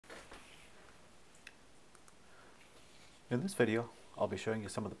In this video, I'll be showing you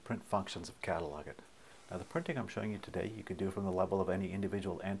some of the print functions of CatalogIt. Now the printing I'm showing you today, you could do from the level of any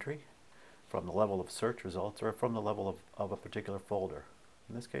individual entry, from the level of search results, or from the level of a particular folder.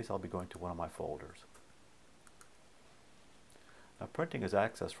 In this case, I'll be going to one of my folders. Now printing is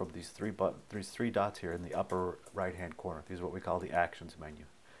accessed from these three dots here in the upper right hand corner. These are what we call the actions menu.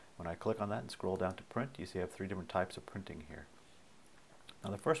 When I click on that and scroll down to print, you see I have three different types of printing here.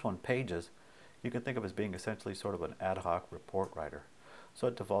 Now the first one, pages, you can think of as being essentially sort of an ad hoc report writer. So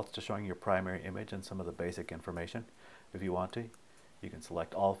it defaults to showing your primary image and some of the basic information. If you want to, you can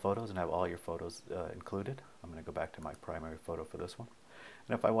select all photos and have all your photos included. I'm going to go back to my primary photo for this one.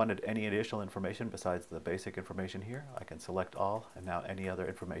 And if I wanted any additional information besides the basic information here, I can select all, and now any other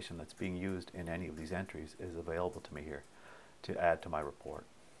information that's being used in any of these entries is available to me here to add to my report.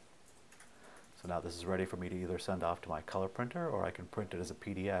 So now this is ready for me to either send off to my color printer, or I can print it as a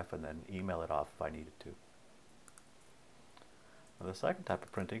PDF and then email it off if I needed to. Now the second type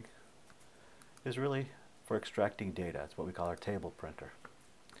of printing is really for extracting data. It's what we call our table printer.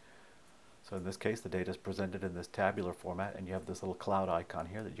 So in this case, the data is presented in this tabular format, and you have this little cloud icon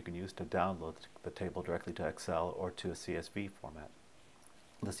here that you can use to download the table directly to Excel or to a CSV format.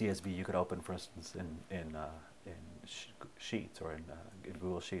 The CSV you could open, for instance, in Sheets or in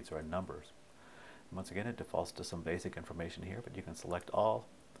Google Sheets or in Numbers. Once again, it defaults to some basic information here, but you can select all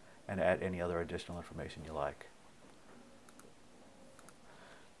and add any other additional information you like.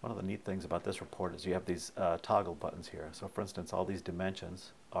 One of the neat things about this report is you have these toggle buttons here. So for instance, all these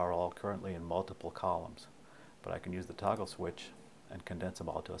dimensions are all currently in multiple columns, but I can use the toggle switch and condense them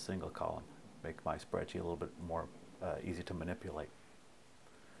all to a single column, make my spreadsheet a little bit more easy to manipulate.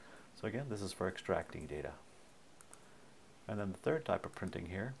 So again, this is for extracting data. And then the third type of printing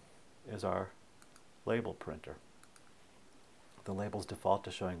here is our label printer. The labels default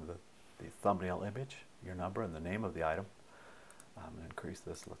to showing the thumbnail image, your number, and the name of the item. I'm going to increase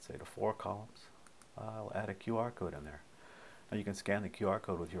this, let's say, to 4 columns. I'll add a QR code in there. Now you can scan the QR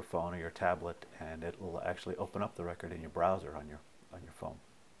code with your phone or your tablet, and it will actually open up the record in your browser on your phone.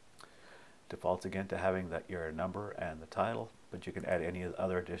 Defaults again to having your number and the title, but you can add any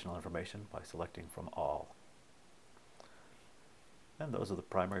other additional information by selecting from all. And those are the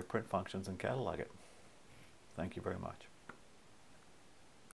primary print functions in CatalogIt. Thank you very much.